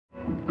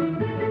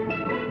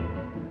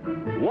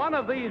One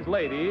of these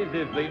ladies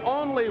is the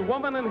only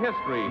woman in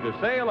history to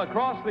sail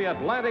across the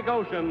Atlantic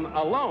Ocean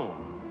alone.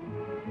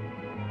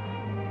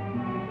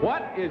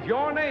 What is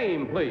your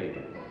name, please?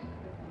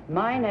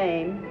 My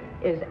name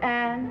is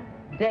Ann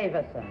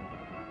Davison.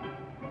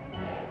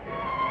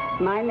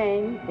 My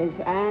name is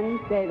Ann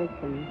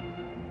Davison.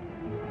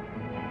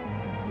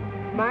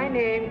 My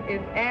name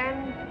is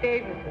Ann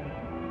Davison.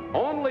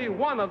 Only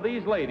one of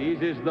these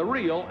ladies is the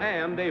real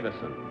Ann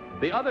Davison.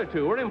 The other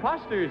two are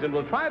imposters and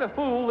will try to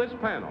fool this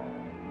panel.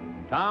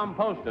 Tom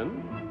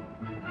Poston,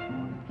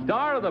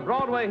 star of the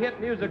Broadway hit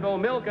musical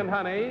Milk and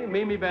Honey,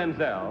 Mimi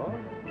Benzell,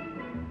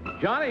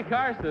 Johnny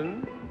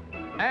Carson,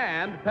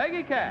 and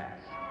Peggy Cass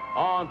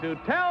on To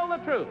Tell the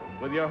Truth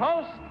with your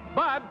host,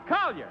 Bud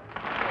Collier.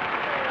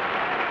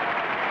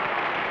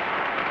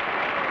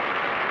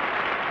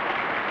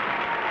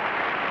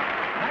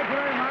 Thank you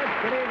very much.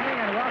 Good evening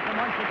and welcome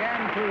once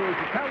again to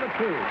Tell the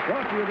Truth,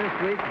 brought to you this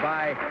week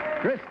by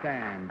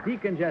Tristan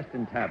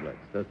Decongestant Tablets,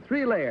 the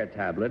 3-layer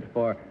tablet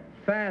for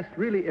fast,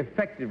 really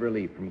effective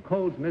relief from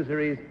colds,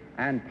 miseries,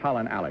 and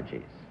pollen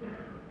allergies.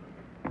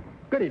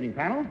 Good evening,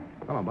 panel.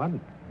 Hello, Bud.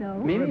 So,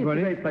 Mimi, it's a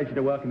great pleasure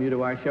to welcome you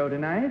to our show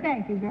tonight.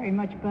 thank you very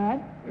much,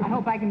 Bud. I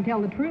hope I can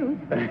tell the truth.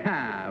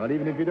 Well,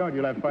 even if you don't,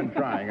 you'll have fun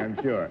trying, I'm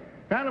sure.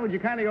 Panel, would you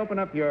kindly open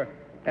up your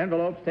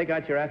envelopes, take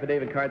out your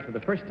affidavit cards for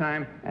the first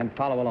time, and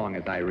follow along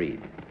as I read.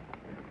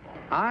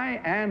 I,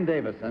 Ann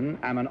Davison,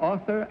 am an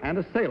author and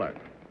a sailor.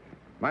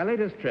 My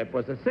latest trip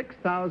was a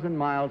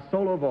 6,000-mile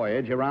solo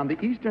voyage around the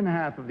eastern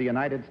half of the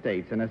United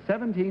States in a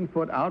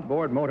 17-foot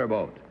outboard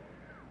motorboat.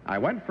 I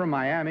went from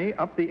Miami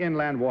up the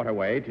inland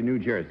waterway to New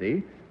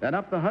Jersey, then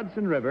up the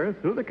Hudson River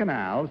through the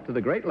canals to the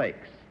Great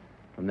Lakes.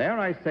 From there,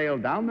 I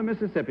sailed down the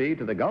Mississippi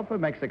to the Gulf of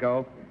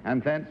Mexico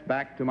and thence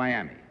back to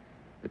Miami.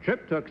 The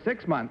trip took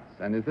 6 months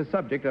and is the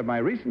subject of my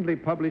recently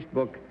published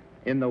book,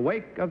 In the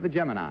Wake of the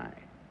Gemini.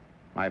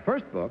 My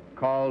first book,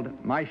 called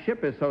My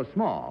Ship is So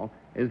Small,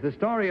 is the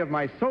story of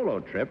my solo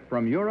trip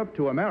from Europe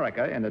to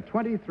America in a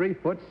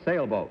 23-foot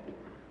sailboat.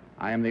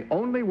 I am the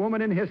only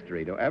woman in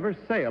history to ever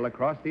sail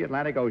across the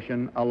Atlantic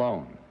Ocean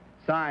alone.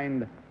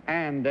 Signed,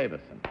 Ann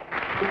Davison.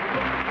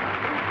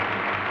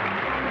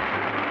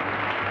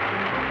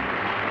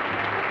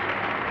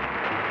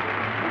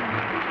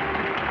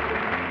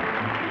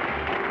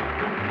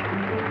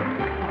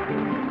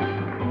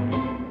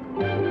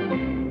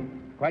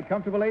 Quite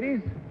comfortable,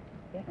 ladies?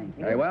 Yes, thank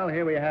you. Very well.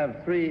 Here we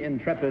have 3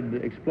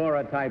 intrepid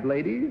explorer-type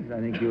ladies. I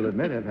think you'll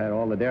admit have had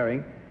all the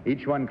daring.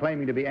 Each one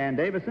claiming to be Ann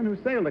Davison, who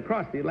sailed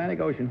across the Atlantic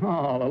Ocean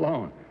all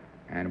alone.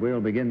 And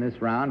we'll begin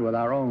this round with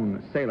our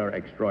own sailor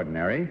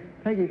extraordinary,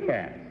 Peggy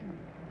Cass.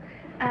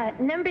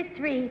 Number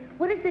 3,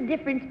 what is the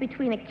difference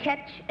between a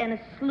ketch and a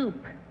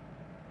sloop?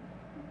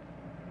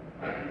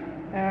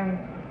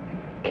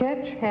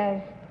 Ketch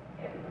has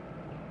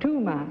 2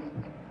 masts.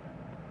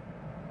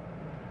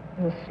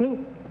 The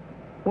sloop,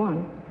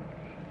 1.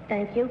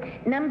 Thank you.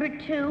 Number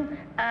 2,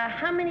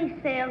 how many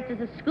sails does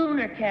a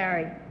schooner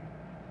carry?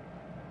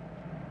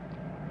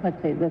 Let's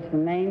see, there's the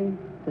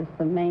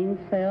main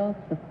sail,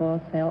 the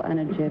foresail, and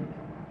a jib.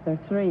 There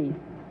are 3.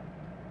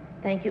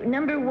 Thank you.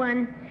 Number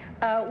 1,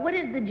 what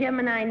is the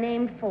Gemini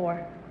named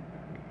for?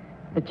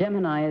 The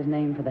Gemini is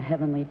named for the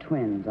Heavenly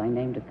Twins. I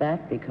named it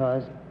that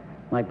because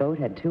my boat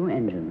had 2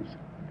 engines.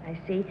 I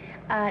see.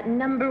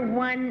 Number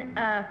 1,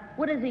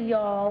 what is a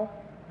yawl?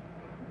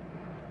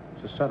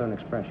 It's a Southern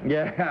expression.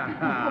 Yeah,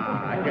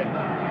 I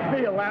can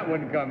feel that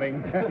one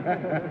coming.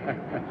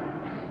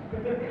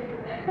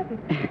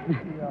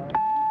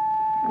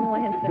 No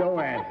answer. No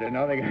answer.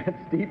 No, they got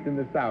steeped in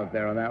the South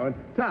there on that one.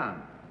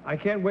 Tom. I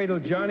can't wait till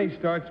Johnny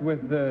starts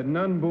with the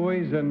nun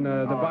buoys and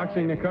the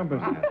boxing the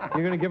compass.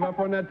 You're going to give up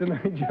on that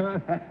tonight,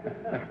 John?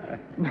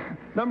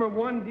 Number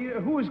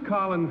 1, who is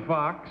Colin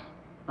Fox?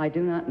 I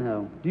do not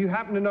know. Do you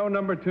happen to know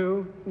number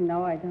 2?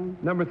 No, I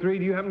don't. Number 3,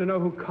 do you happen to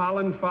know who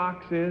Colin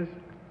Fox is?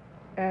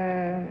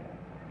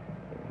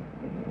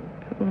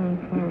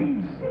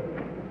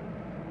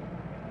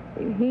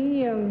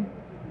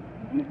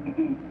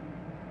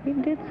 He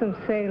did some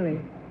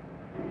sailing.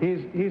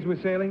 He's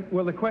with sailing?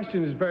 Well, the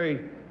question is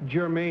very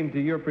germane to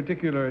your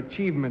particular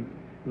achievement,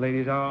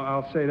 ladies.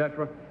 I'll say that.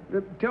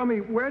 Tell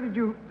me, where did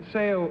you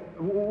sail?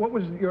 What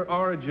was your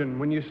origin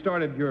when you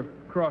started your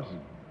cross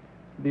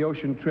the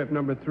ocean trip,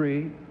 number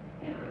 3?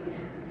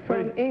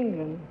 From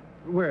England.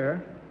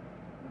 Where?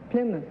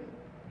 Plymouth.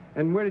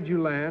 And where did you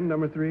land,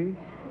 number 3?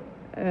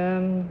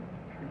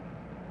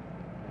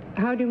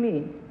 How do you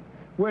mean?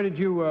 Where did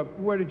you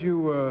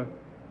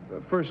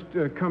first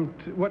come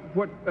to,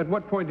 at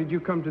what point did you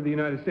come to the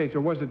United States,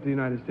 or was it the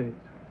United States?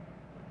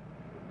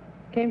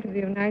 Came to the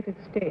United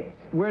States.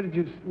 Where did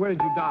you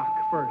Dock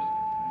first?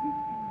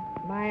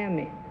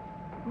 Miami.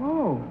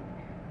 Oh,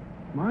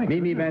 my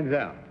Mimi goodness.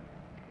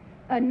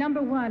 Benzell.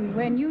 Number 1,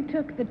 when you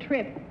took the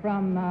trip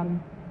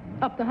from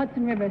up the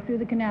Hudson River through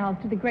the canals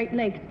to the Great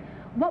Lakes,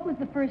 what was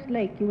the first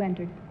lake you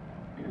entered?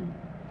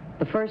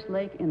 The first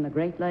lake in the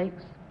Great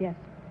Lakes? Yes.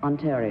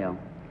 Ontario.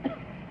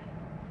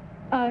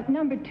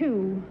 Number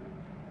 2,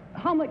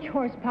 how much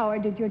horsepower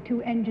did your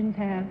 2 engines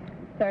have?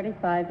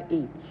 35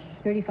 each.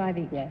 35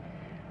 each. Yes.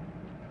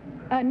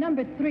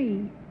 Number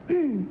 3,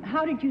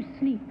 how did you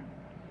sleep?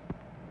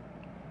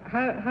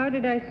 How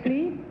did I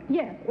sleep?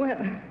 Yes. Well,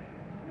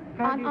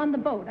 On the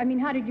boat. I mean,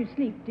 how did you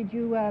sleep? Did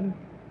you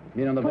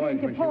You know, the put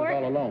voyage into when she was port?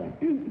 all alone.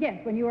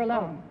 Yes, when you were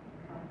alone.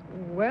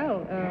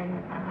 well,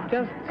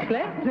 just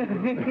slept.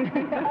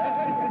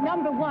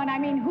 Number 1, I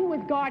mean, who was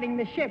guarding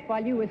the ship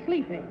while you were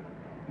sleeping?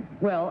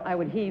 Well, I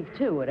would heave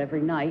to it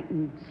every night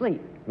and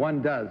sleep.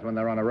 One does when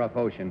they're on a rough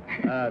ocean.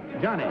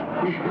 Johnny.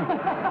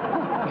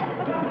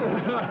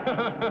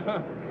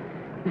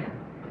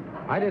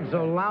 I did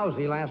so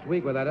lousy last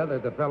week with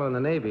the fellow in the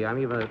Navy.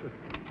 I'm even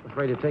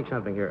afraid to take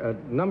something here.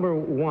 Number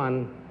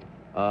 1,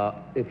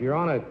 if you're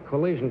on a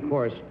collision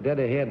course dead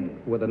ahead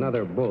with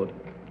another boat,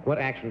 what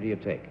action do you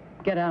take?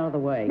 Get out of the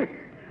way.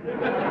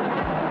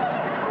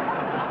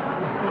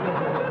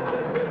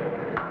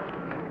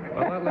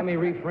 Well, let me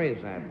rephrase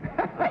that.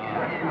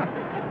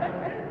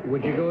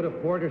 Would you go to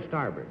port or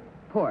starboard?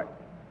 Port.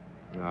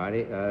 All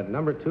righty.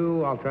 Number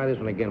 2, I'll try this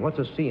one again. What's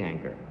a sea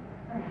anchor?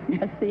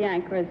 A sea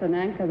anchor is an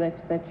anchor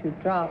that you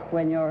drop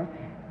when you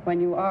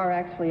are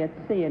actually at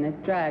sea, and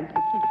it drags to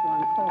keep you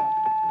on course.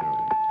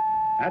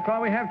 That's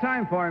all we have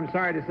time for, I'm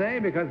sorry to say,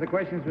 because the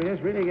questions were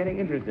just really getting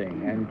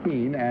interesting and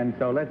keen, and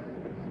so let's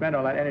spend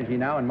all that energy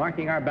now in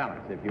marking our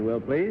ballots, if you will,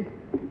 please.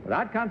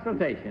 Without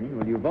consultation,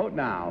 will you vote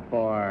now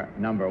for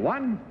number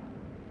 1,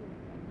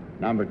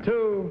 number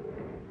 2,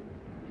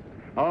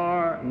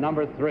 or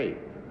number 3?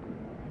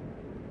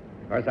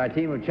 Of course, our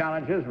team of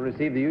challengers will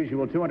receive the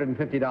usual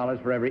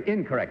 $250 for every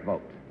incorrect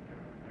vote.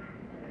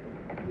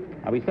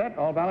 Are we set?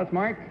 All ballots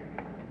marked?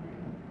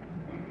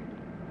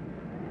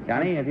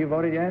 Johnny, have you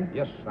voted yet?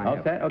 Yes, I All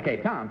have. set? Okay,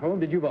 Tom, for whom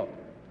did you vote?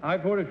 I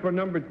voted for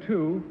number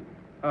 2.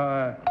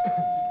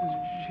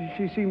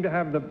 She seemed to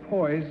have the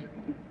poise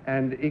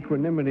and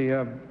equanimity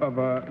of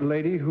a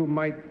lady who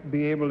might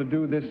be able to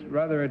do this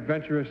rather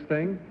adventurous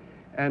thing.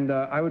 And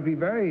I would be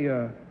very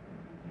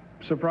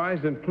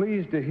surprised and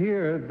pleased to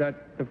hear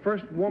that the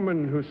first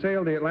woman who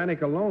sailed the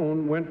Atlantic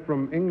alone went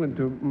from England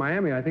to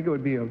Miami. I think it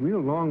would be a real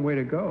long way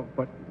to go,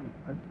 but...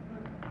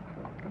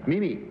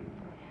 Mimi.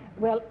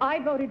 Well, I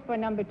voted for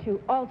number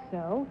 2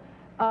 also,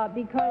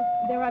 because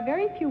there are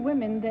very few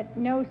women that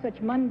know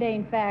such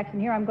mundane facts,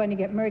 and here I'm going to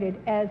get murdered,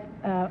 as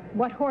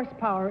what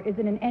horsepower is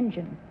in an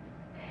engine.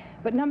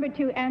 But number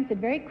 2 answered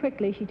very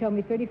quickly. She told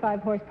me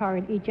 35 horsepower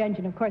in each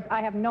engine. Of course,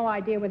 I have no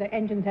idea whether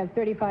engines have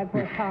 35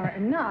 horsepower or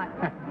not.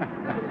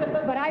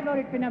 But I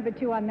voted for number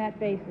 2 on that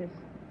basis.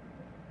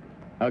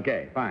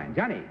 Okay, fine.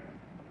 Johnny,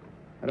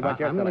 what about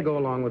your I'm going to selection? go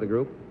along with the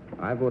group.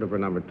 I voted for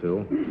number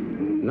 2.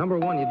 Number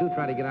 1, you do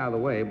try to get out of the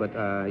way, but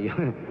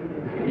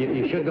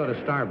you should go to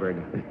starboard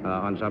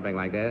on something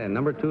like that. And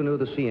number 2 knew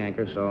the sea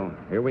anchor, so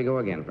here we go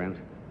again, friends.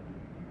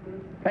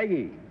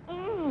 Peggy.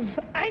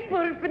 I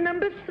voted for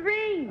number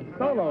 3.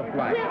 Solo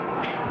flight.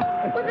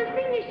 Well, the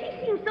thing is,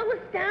 she seemed so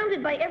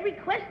astounded by every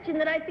question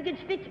that I figured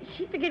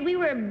she figured we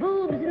were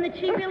boobs and that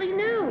she really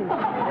knew.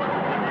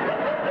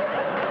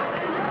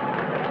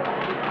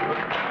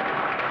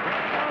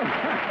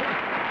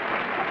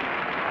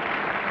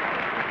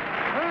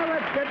 Well,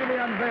 let's get to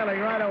the unveiling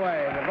right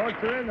away. The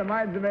votes are in, the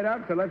minds are made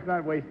up, so let's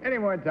not waste any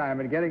more time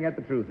in getting at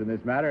the truth in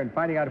this matter and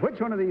finding out which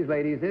one of these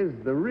ladies is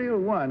the real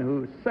one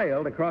who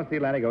sailed across the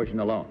Atlantic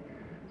Ocean alone.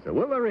 So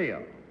will the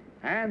real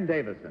Ann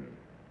Davison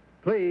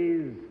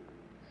please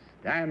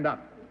stand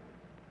up?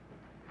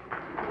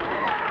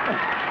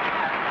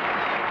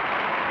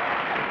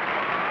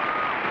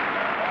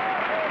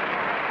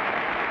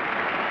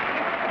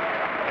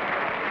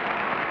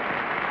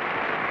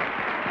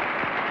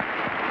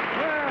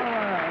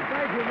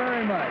 Thank you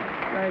very much.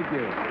 Thank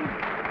you.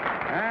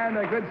 And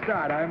a good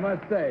start, I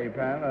must say,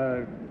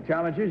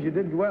 challengers, you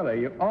did well there.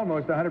 You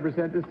almost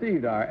 100%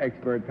 deceived our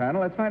expert panel.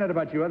 Let's find out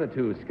about you other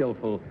 2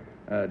 skillful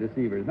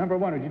deceivers. Number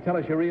 1, would you tell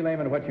us your real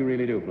name and what you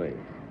really do, please?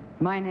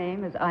 My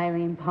name is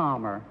Eileen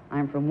Palmer.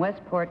 I'm from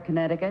Westport,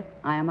 Connecticut.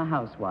 I am a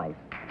housewife.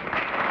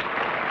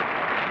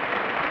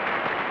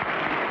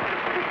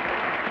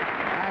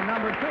 And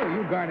number 2,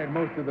 you garnered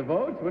most of the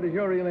votes. What is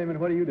your real name and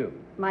what do you do?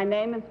 My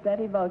name is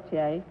Betty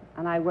Vautier,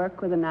 and I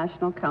work with the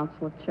National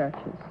Council of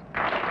Churches.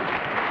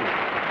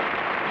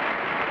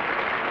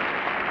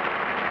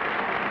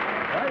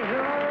 Well, you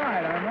did all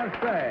right, I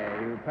must say.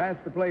 You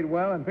passed the plate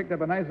well and picked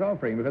up a nice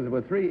offering because there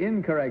were 3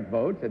 incorrect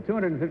votes at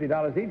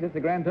 $250 each. That's a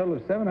grand total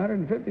of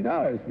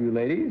 $750 for you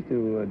ladies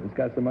to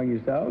discuss among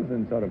yourselves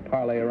and sort of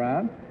parlay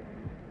around.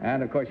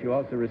 And, of course, you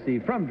also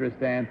received from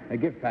Dristan a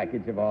gift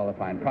package of all the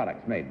fine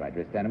products made by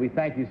Dristan. And we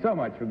thank you so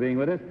much for being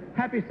with us.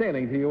 Happy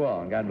sailing to you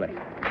all, and God bless you.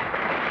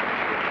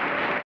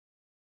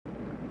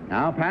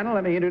 Now, panel,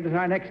 let me introduce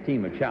our next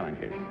team of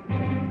challengers.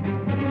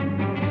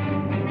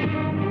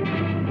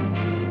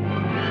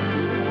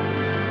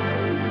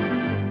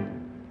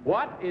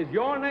 What is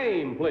your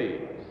name,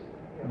 please?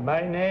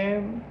 My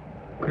name,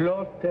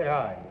 Claude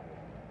Terri.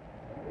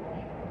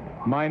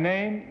 My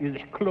name is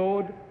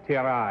Claude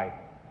Terri.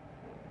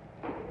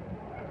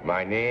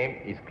 My name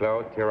is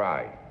Claude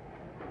Terri.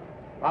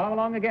 Follow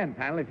along again,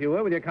 panel, if you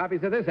will, with your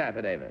copies of this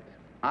affidavit.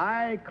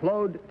 I,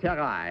 Claude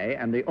Terri,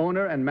 am the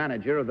owner and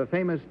manager of the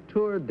famous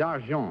Tour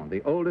d'Argent,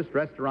 the oldest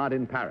restaurant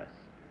in Paris.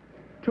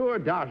 Tour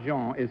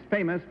d'Argent is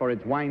famous for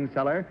its wine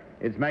cellar,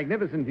 its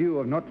magnificent view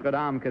of Notre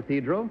Dame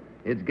Cathedral,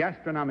 its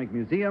gastronomic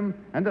museum,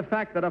 and the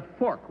fact that a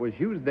fork was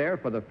used there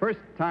for the first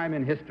time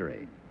in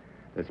history.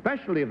 The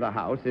specialty of the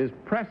house is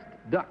pressed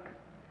duck.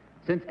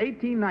 Since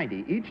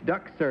 1890, each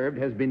duck served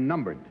has been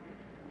numbered.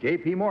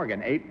 J.P.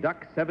 Morgan ate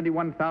duck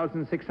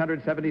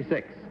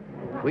 71,676.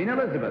 Queen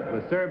Elizabeth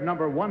was served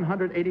number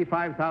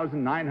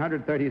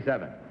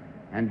 185,937.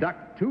 And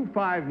duck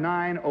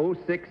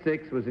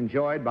 259066 was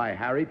enjoyed by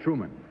Harry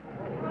Truman.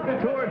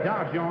 Tour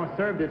d'Argent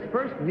served its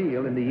first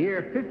meal in the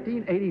year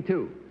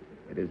 1582.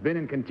 It has been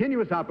in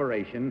continuous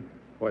operation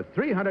for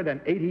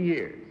 380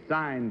 years.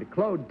 Signed,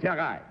 Claude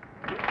Terri.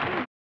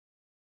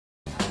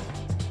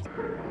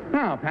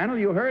 Now, panel,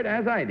 you heard,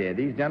 as I did,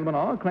 these gentlemen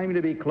all claiming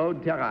to be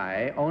Claude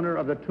Terri, owner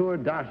of the Tour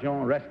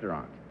d'Argent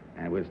restaurant.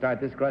 And we'll start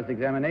this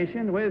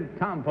cross-examination with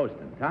Tom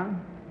Poston.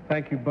 Tom?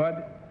 Thank you,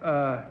 Bud.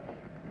 I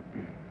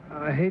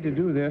hate to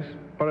do this,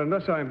 but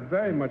unless I'm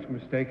very much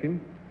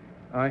mistaken,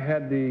 I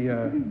had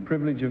the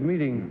privilege of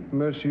meeting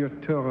Monsieur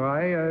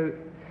Terri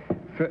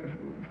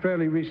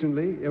fairly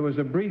recently. It was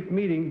a brief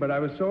meeting, but I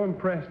was so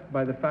impressed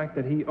by the fact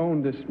that he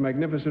owned this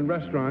magnificent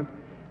restaurant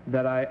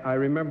that I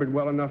remembered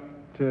well enough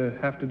to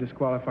have to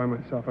disqualify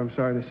myself, I'm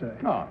sorry to say.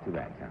 Oh, too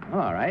bad, Tom.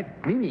 All right.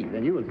 Mimi,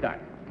 then you will start.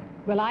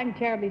 Well, I'm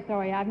terribly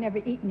sorry. I've never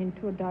eaten in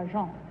Tour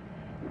d'Argent,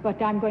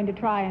 but I'm going to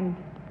try and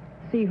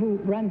see who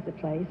runs the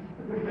place.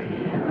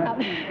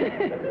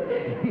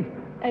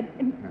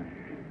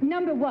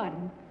 Number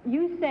one,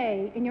 you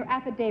say in your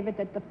affidavit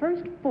that the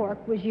first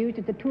fork was used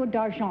at the Tour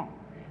d'Argent.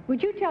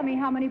 Would you tell me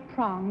how many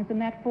prongs in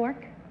that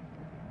fork?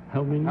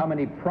 How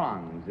many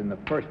prongs in the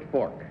first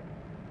fork?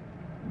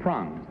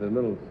 Prongs, the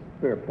little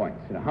spear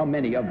points. You know, how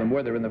many of them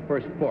were there in the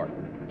first fork?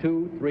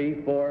 2,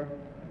 3, 4?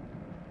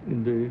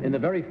 In the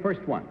very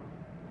first one.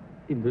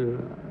 In the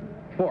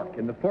fork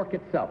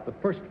itself, the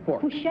first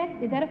fork.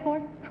 Pouchette, is that a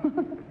fork?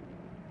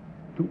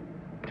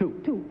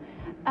 Two.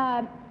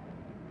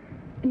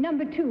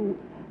 Number two,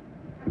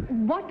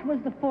 what was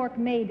the fork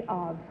made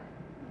of?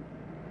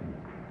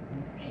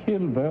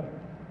 Silver.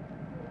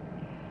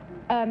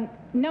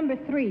 Number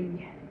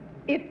three,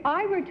 if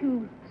I were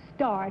to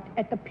start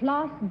at the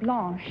Place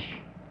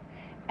Blanche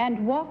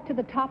and walk to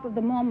the top of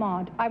the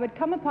Montmartre, I would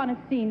come upon a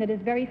scene that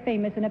is very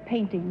famous in a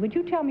painting. Would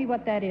you tell me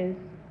what that is?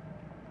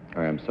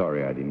 I am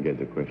sorry I didn't get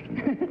the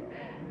question.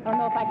 I don't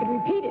know if I could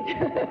repeat it.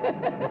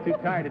 I'm too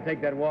tired to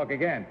take that walk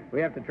again. We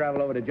have to travel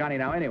over to Johnny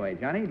now anyway.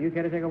 Johnny, do you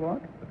care to take a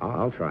walk?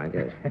 I'll try,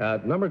 yes.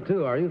 Number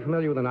two, are you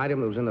familiar with an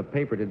item that was in the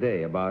paper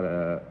today about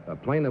a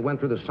plane that went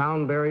through the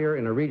sound barrier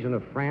in a region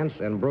of France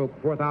and broke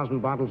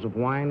 4,000 bottles of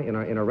wine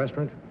in a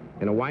restaurant,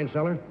 in a wine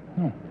cellar?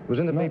 It was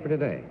in the paper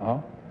today.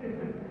 Oh?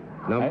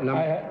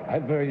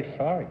 I'm very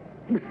sorry.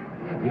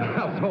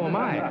 Well, so am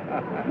I.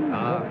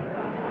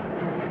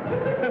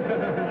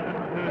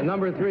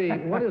 Number three,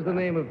 what is the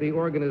name of the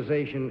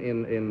organization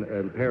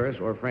in Paris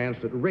or France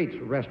that rates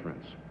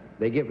restaurants?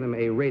 They give them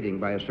a rating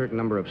by a certain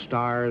number of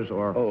stars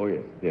or... Oh,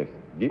 yes.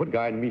 Guide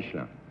Guide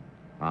Michelin.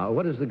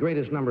 What is the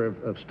greatest number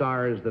of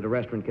stars that a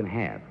restaurant can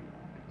have?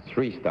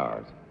 3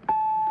 stars.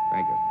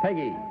 Thank you.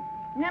 Peggy.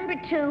 Number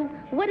two,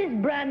 what is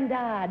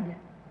brandade?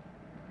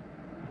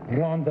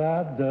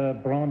 Brandade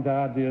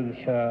is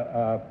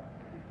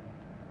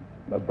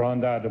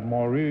brandade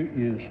morue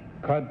is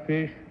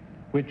codfish,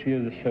 which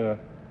is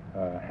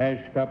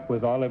hashed up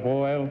with olive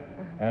oil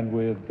and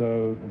with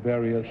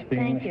various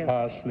things,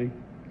 parsley.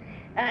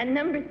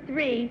 Number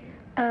three,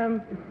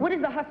 what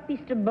is the hospice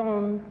de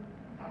Beaune?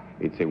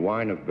 It's a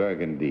wine of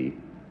Burgundy.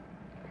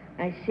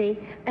 I see.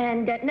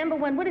 And number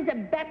one, what is a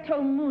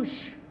bateau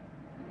mouche?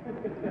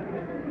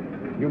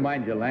 You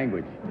mind your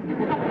language.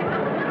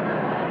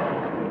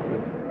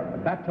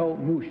 Bateau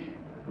mouche.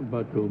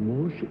 Bateau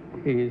mouche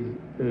is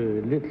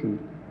a little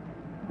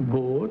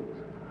boat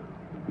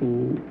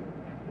who,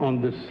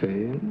 on the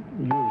Seine,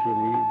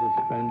 usually they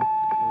spend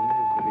on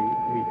every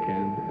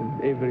weekend and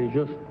every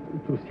just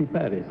to see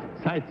Paris,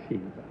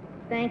 sightseeing.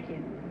 Thank you.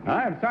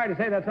 I'm sorry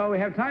to say that's all we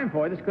have time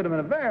for. This could have been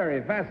a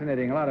very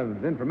fascinating, a lot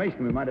of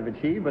information we might have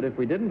achieved, but if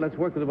we didn't, let's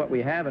work with what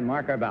we have and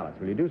mark our ballots.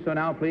 Will you do so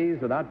now, please,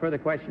 without further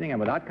questioning and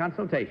without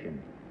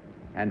consultation?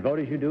 And vote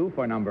as you do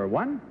for number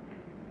 1,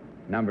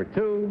 number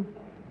 2,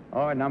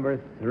 or number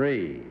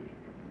 3.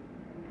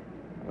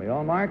 We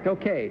all marked?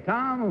 Okay.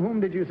 Tom, whom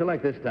did you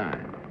select this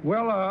time?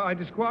 Well, I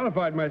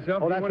disqualified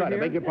myself. Oh, that's right. I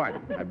beg your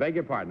pardon. I beg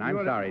your pardon. I'm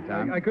sorry,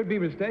 Tom. I could be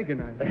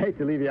mistaken. I hate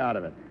to leave you out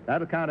of it.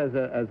 That'll count as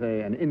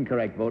an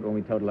incorrect vote when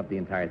we total up the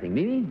entire thing.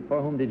 Mimi, for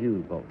whom did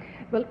you vote?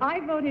 Well, I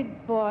voted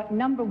for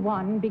number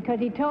 1 because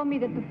he told me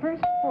that the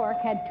first fork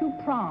had 2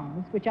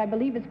 prongs, which I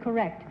believe is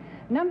correct.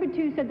 Number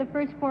 2 said the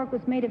first fork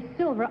was made of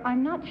silver.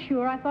 I'm not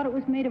sure. I thought it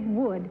was made of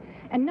wood.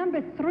 And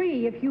number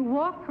 3, if you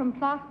walk from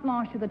Place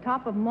Blanche to the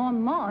top of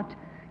Montmartre,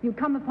 you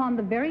come upon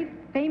the very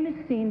famous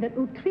scene that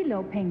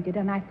Utrillo painted,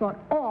 and I thought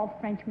all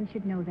Frenchmen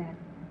should know that.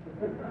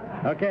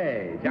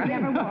 Okay, Johnny.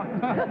 Never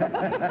walked.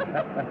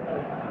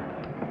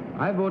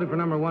 I voted for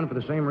number 1 for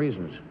the same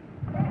reasons.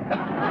 All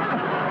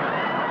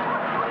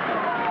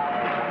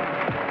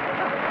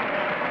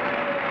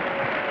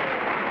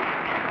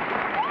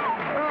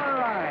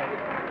right.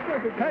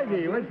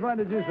 Peggy, which one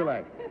did you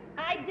select?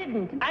 I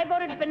didn't. I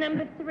voted for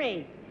number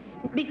 3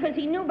 because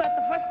he knew about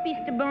the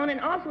Hospice Bone, and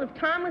also if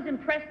Tom was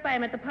impressed by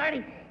him at the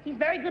party, he's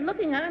very good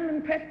looking. I'm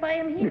impressed by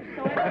him here.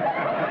 So All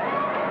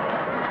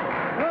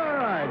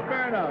right,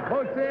 fair enough.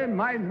 Votes in,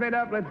 minds made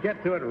up. Let's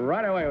get to it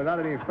right away without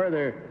any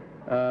further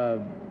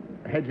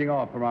hedging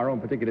off from our own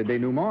particular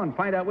denouement and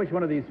find out which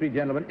one of these three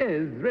gentlemen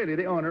is really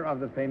the owner of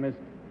the famous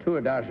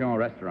Tour d'Argent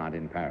restaurant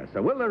in Paris.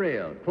 So will the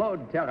real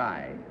Claude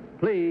Terri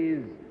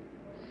please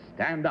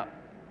stand up?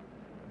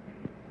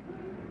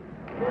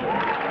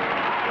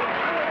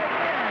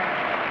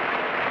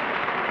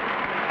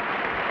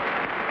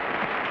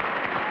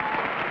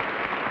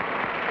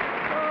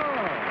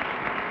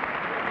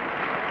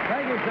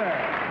 Thank you, sir.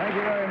 Thank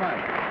you very much.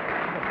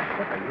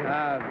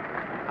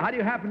 How do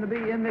you happen to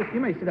be in this? You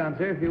may sit down,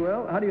 sir, if you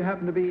will. How do you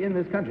happen to be in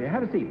this country?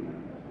 Have a seat.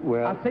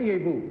 Well,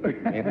 Asseyez-vous.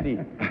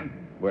 indeed.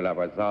 Well, I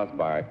was asked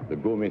by the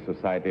Gourmet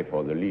Society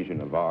for the Legion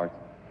of Arts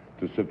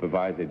to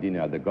supervise a dinner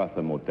at the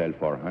Gotham Hotel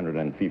for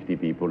 150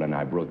 people, and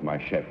I brought my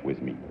chef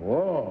with me.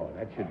 Whoa,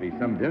 that should be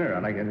some dinner.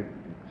 I can.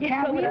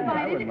 yeah, so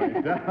I would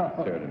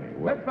myself. Certainly.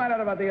 Well, Let's find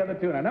out about the other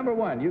two. Now, number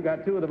 1, you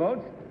got 2 of the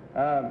votes.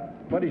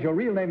 What is your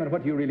real name and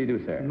what do you really do,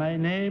 sir? My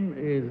name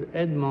is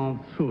Edmond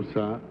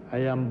Sousa. I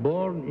am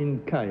born in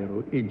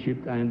Cairo,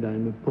 Egypt, and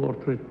I'm a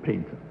portrait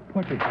painter.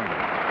 Portrait painter.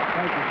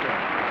 Thank you, sir.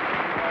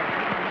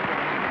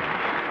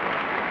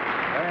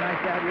 Very nice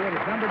to have you with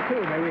us. Number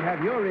 2, may we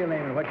have your real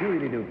name and what you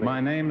really do, please?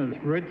 My name is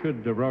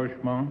Richard de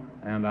Rochemont,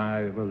 and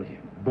I was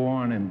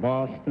born in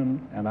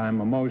Boston, and I'm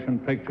a motion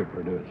picture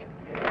producer.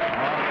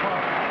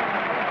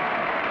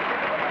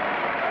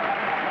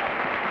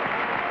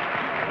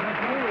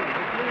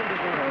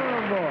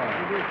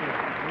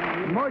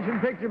 Motion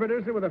picture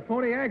producer with a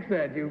phony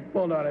accent you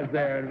pulled on us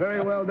there, and very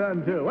well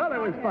done, too. Well, it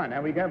was fun,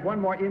 and we got one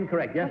more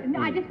incorrect. Yes?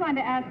 No, I just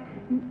wanted to ask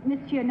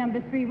Monsieur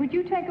number 3, would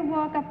you take a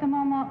walk up the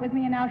Montmartre with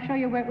me, and I'll show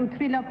you where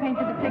Utrillo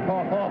painted the picture?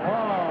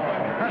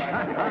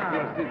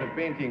 I'll see the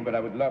painting, but I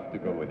would love to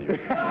go with you.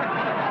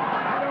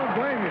 I don't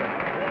blame you.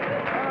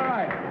 All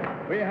right.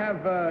 We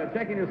have,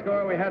 checking the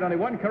score, we had only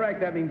 1 correct.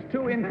 That means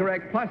 2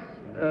 incorrect, plus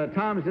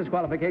Tom's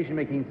disqualification,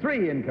 making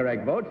 3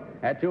 incorrect votes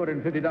at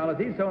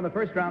 $250 each. So in the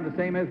first round, the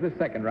same as the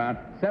second round,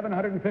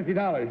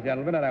 $750,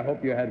 gentlemen, and I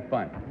hope you had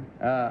fun.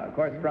 Of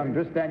course, from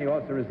Tristan, you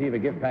also receive a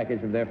gift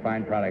package of their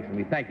fine products, and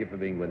we thank you for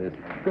being with us.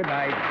 Good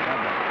night.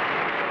 God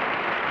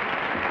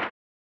bless.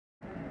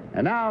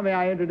 And now may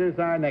I introduce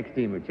our next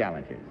team of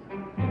challengers.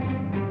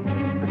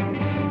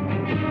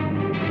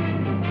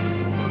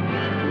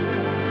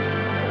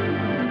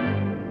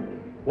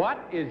 What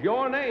is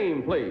your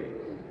name, please?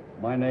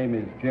 My name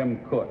is Jim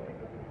Cook.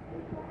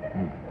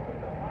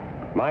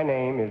 My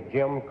name is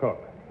Jim Cook.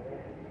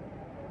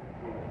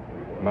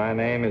 My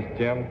name is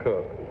Jim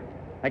Cook.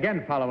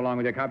 Again, follow along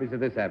with your copies of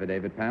this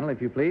affidavit, panel,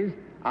 if you please.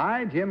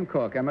 I, Jim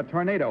Cook, am a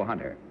tornado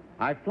hunter.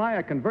 I fly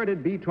a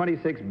converted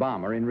B-26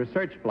 bomber in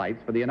research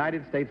flights for the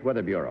United States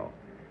Weather Bureau.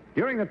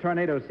 During the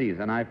tornado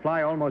season, I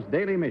fly almost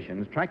daily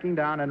missions tracking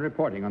down and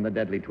reporting on the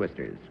deadly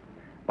twisters.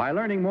 By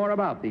learning more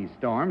about these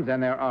storms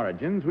and their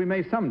origins, we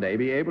may someday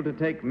be able to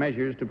take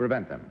measures to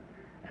prevent them.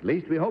 At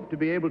least we hope to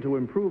be able to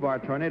improve our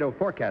tornado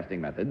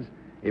forecasting methods.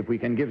 If we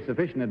can give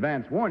sufficient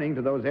advance warning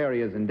to those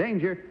areas in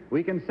danger,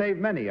 we can save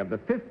many of the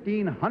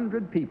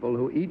 1,500 people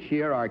who each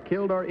year are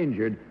killed or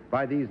injured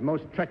by these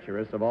most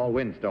treacherous of all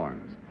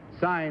windstorms.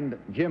 Signed,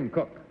 Jim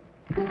Cook.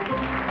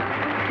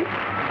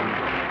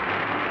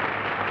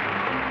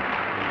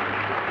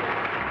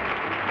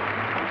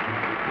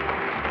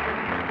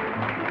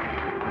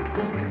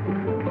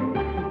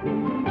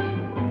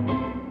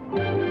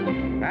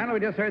 And we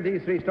just heard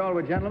these 3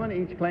 stalwart gentlemen,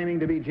 each claiming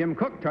to be Jim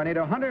Cook,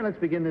 tornado hunter. Let's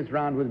begin this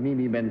round with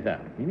Mimi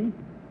Benzell. Mimi?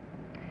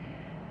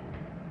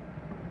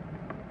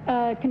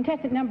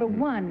 Contestant number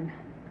 1,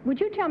 would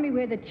you tell me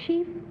where the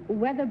chief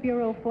Weather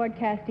Bureau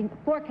forecasting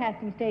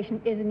station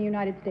is in the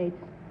United States?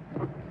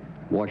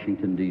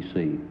 Washington,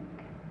 D.C.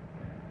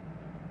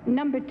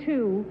 Number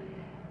 2,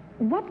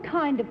 what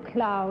kind of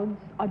clouds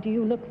do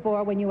you look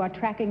for when you are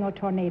tracking a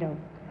tornado?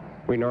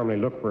 We normally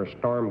look for a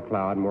storm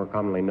cloud, more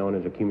commonly known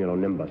as a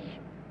cumulonimbus.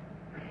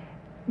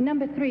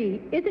 Number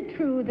 3, is it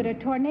true that a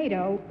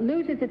tornado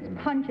loses its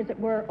punch, as it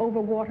were,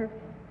 over water?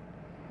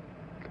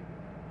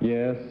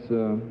 Yes,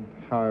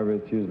 however,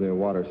 it's usually a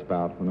water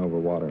spout when over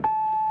water.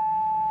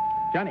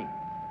 Johnny?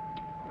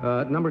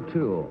 Number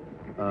 2,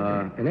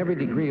 in every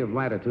degree of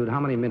latitude, how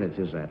many minutes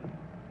is that?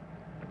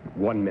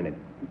 1 minute.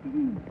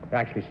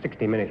 Actually,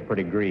 60 minutes per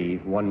degree.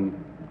 1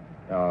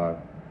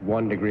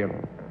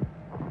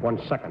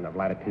 second of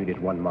latitude is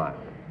 1 mile.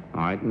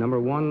 All right, number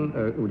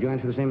 1, would you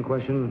answer the same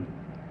question?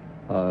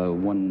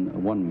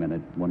 1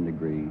 minute, 1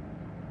 degree.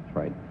 That's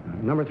right.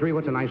 Number 3,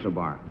 what's an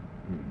isobar?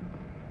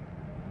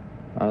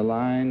 A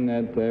line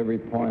at every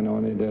point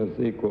on it has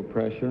equal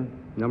pressure.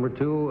 Number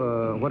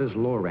 2, what is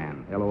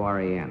LORAN?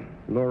 L-O-R-A-N.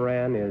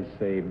 LORAN is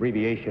a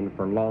abbreviation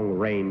for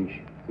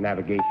long-range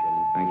navigation.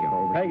 Thank you.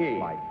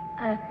 Peggy?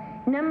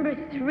 Number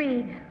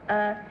 3,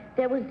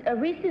 there was a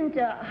recent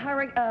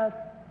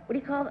what do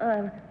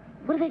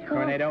they call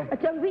Tornado? A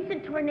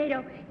recent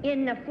tornado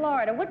in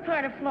Florida. What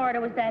part of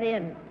Florida was that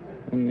in?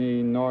 In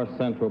the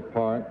north-central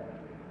part.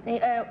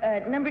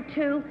 Number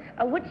 2,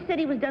 which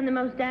city was done the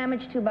most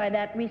damage to by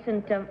that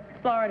recent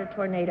Florida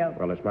tornado?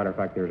 Well, as a matter of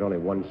fact, there was only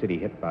one city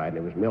hit by it, and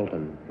it was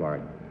Milton,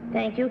 Florida.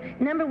 Thank you.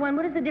 Number 1,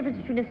 what is the difference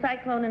between a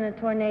cyclone and a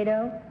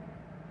tornado?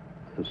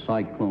 A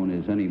cyclone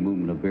is any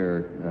movement of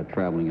air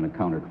traveling in a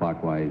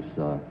counterclockwise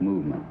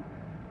movement.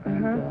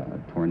 And a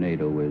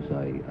tornado is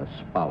a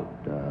spout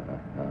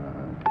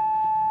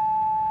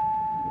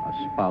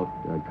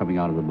coming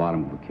out of the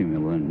bottom of a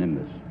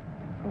cumulonimbus.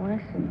 Oh, I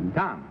see.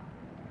 Tom.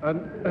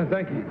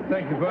 Thank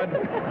you, Bud.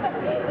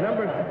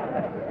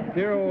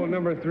 Dear old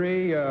number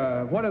 3,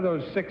 what are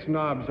those 6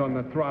 knobs on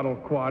the throttle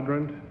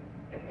quadrant?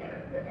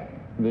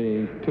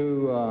 The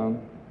 2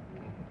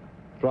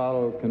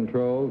 throttle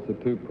controls, the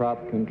 2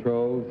 prop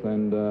controls,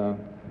 and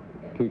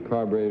 2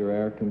 carburetor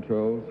air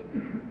controls.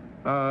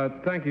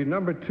 Thank you.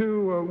 Number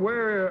 2,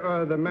 where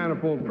are the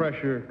manifold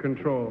pressure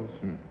controls?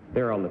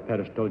 They're on the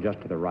pedestal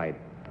just to the right.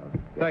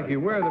 Thank you.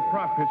 Where are the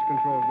prop pitch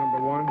controls,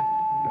 number 1?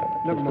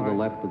 Just to the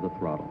left of the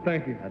throttle.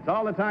 Thank you. That's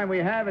all the time we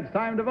have. It's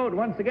time to vote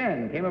once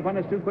again. Came upon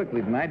us too quickly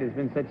tonight. It's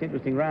been such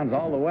interesting rounds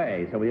all the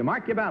way. So will you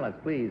mark your ballots,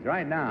 please,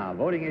 right now,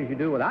 voting as you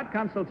do without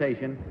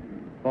consultation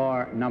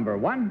for number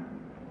 1,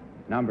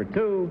 number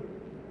 2,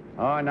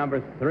 or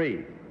number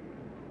 3.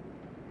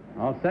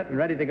 All set and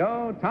ready to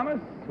go. Thomas,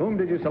 whom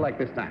did you select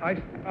this time?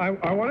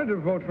 I wanted to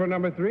vote for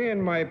number 3,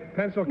 and my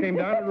pencil came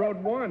down and wrote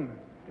 1.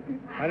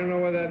 I don't know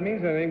whether that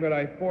means anything, but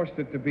I forced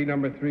it to be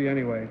number 3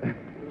 anyway.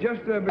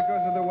 Just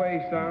because of the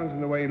way he sounds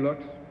and the way he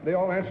looks. They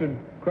all answered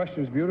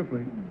questions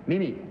beautifully.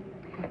 Mimi.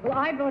 Well,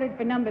 I voted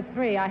for number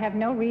 3. I have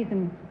no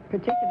reason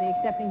particularly,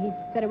 excepting he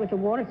said it was a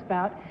water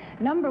spout.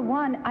 Number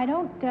 1,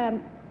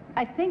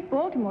 I think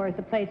Baltimore is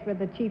the place where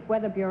the Chief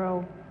Weather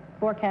Bureau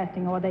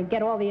forecasting, or they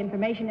get all the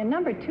information. And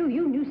number 2,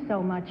 you knew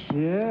so much.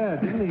 Yeah,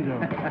 didn't he,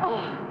 though?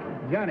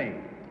 Johnny.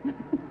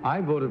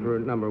 I voted for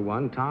number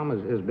 1. Tom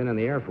has been in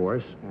the Air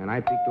Force, and I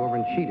peeked over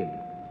and cheated.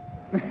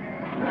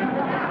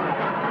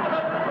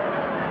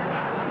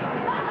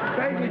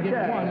 Peggy,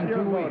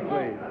 your vote,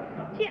 please.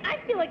 Gee, I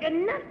feel like a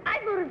nut. I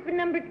voted for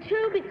number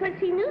 2 because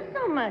he knew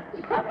so much.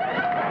 All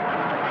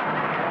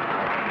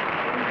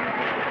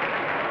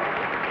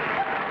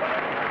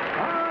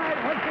right,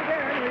 once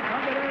again, we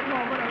come to that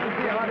moment, and we'll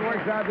see how it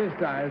works out this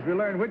time as we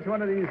learn which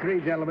one of these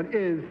 3 gentlemen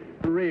is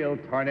the real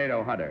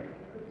tornado hunter.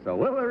 So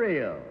will the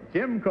real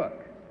Jim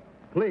Cook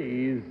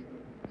please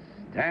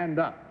stand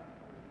up?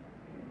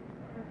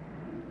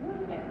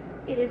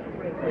 It is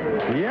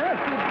 3. Yes,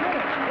 you did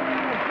it.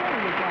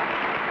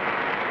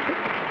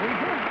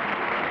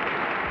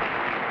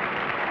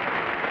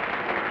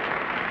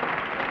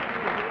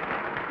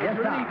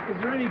 Is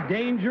there any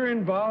danger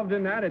involved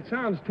in that? It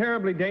sounds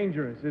terribly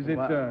dangerous. Is it?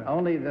 Well,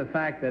 only the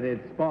fact that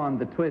it spawned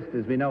the twist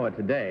as we know it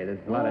today. There's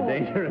a lot of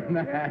danger in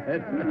that.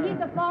 He's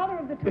the father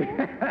of the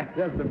twins?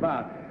 Just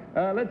about.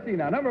 Let's see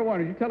now. Number 1,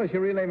 would you tell us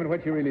your real name and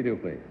what you really do,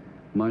 please?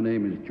 My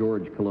name is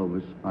George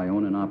Clovis. I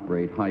own and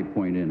operate High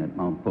Point Inn at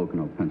Mount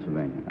Pocono,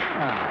 Pennsylvania.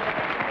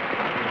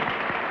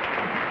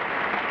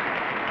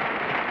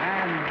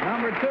 And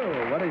number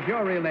 2, what is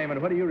your real name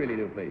and what do you really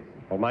do, please?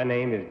 Well, my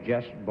name is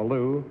Jess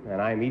Ballou,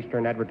 and I'm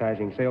Eastern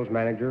Advertising Sales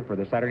Manager for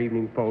the Saturday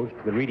Evening Post,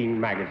 the reading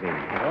magazine.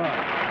 Boy,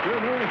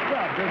 good new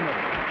stuff, isn't it?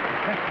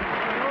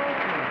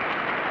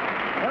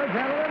 Well,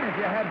 gentlemen, if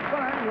you had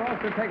fun, you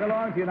also take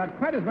along to you not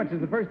quite as much as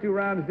the first 2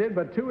 rounds did,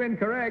 but 2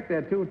 incorrect.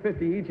 They're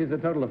 $2.50 each is a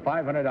total of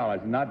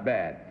 $500. Not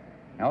bad.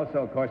 Also,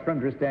 of course,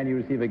 from Tristan, you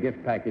receive a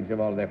gift package of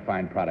all of their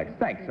fine products.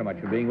 Thanks so much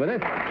for being with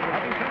us.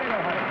 Happy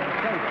tornado hunting.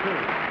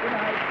 Good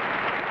night.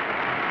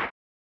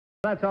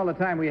 That's all the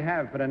time we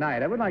have for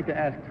tonight. I would like to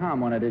ask Tom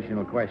one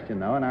additional question,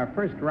 though. In our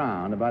first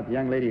round about the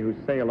young lady who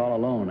sailed all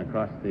alone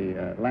across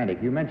the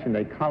Atlantic, you mentioned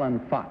a Colin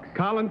Fox.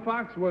 Colin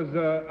Fox was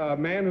a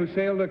man who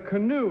sailed a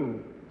canoe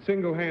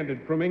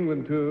single-handed from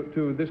England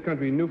to this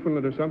country,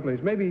 Newfoundland or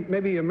someplace.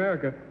 Maybe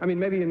America. I mean,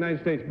 maybe the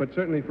United States, but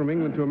certainly from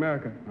England to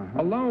America.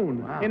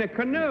 Alone. Wow. In a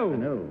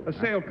canoe. A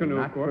sail canoe,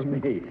 of course.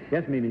 Not for me.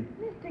 Yes, Mimi.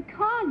 Mr.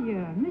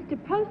 Collier, Mr.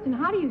 Poston,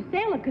 how do you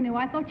sail a canoe?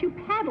 I thought you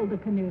paddled a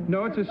canoe.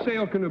 No, it's a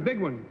sail canoe.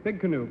 Big one. Big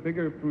canoe.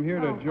 Bigger from here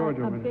to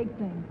Georgia. A big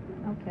thing.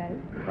 Okay.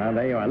 Well,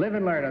 there you are. Live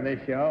and learn on this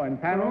show. And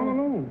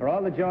panel, for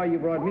all the joy you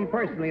brought me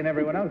personally and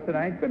everyone else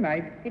tonight, good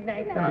night. Good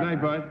night, Good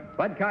night, Bud.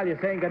 Bud Collier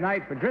saying good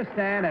night for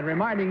Tristan and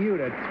reminding you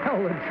to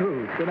tell the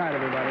truth. Good night,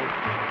 everybody.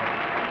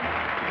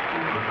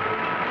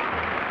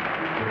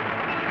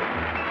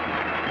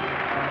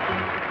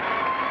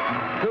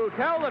 To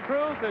Tell the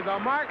Truth is a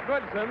Mark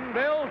Goodson,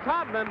 Bill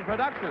Todman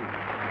production.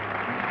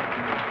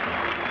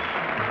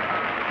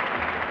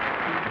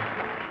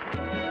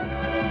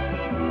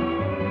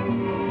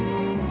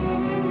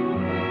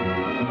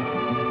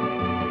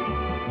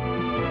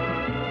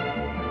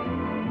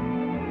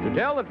 To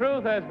Tell the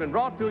Truth has been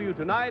brought to you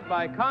tonight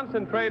by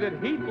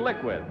Concentrated Heat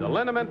Liquid, the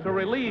liniment to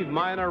relieve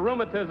minor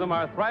rheumatism,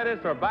 arthritis,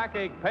 or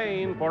backache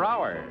pain for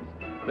hours.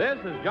 This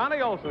is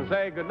Johnny Olson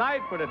saying good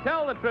night, for to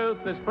tell the truth,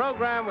 this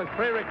program was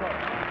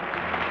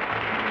pre-recorded.